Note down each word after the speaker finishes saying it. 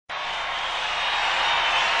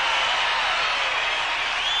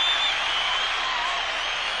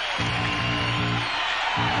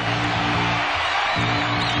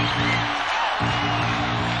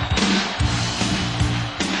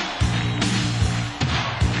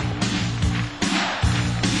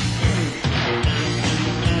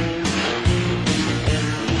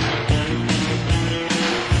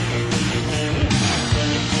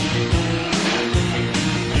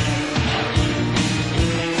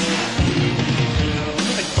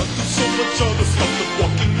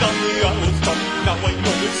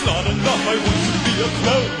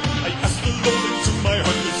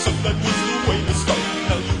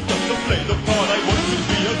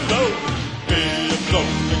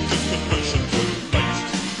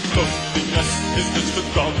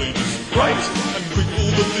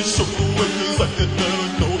that they show the way, 'cause I could never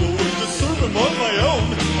know the way to serve him on my own.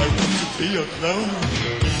 I want to be a clown.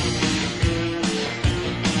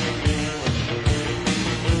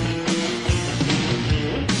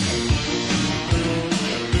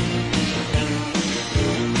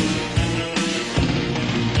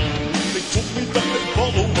 They told me that I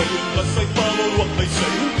follow way unless I follow what they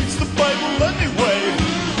say. Who reads the Bible anyway?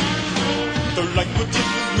 Their language is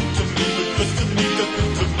new to me, their destiny got new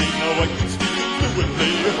to me. Now I can speak it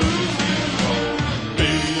fluently. Be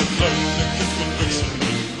a clown that gives conviction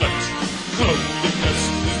and light. Cloudiness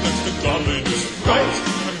is next to godliness, right?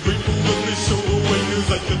 I'm grateful that they show the way, 'cause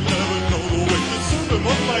I could never know the way to serve him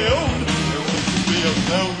on my own. I want to be a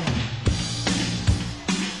clown.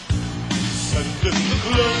 Send in the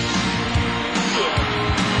clown.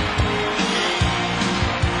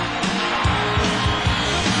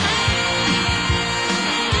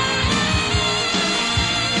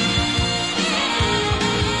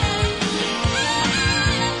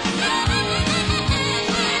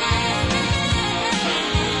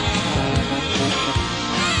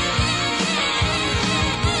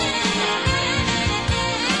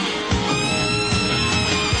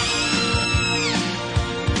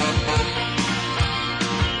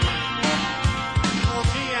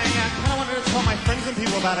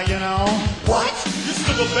 People about it, you know. What? You're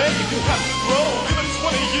still a baby, you have to grow. Give it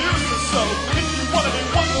 20 years or so. If you want to be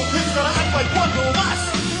one more kid's gonna act like one more less.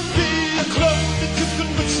 Be a clown, it's his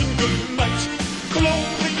conviction, good night.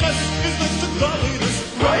 Clownliness is next to godliness.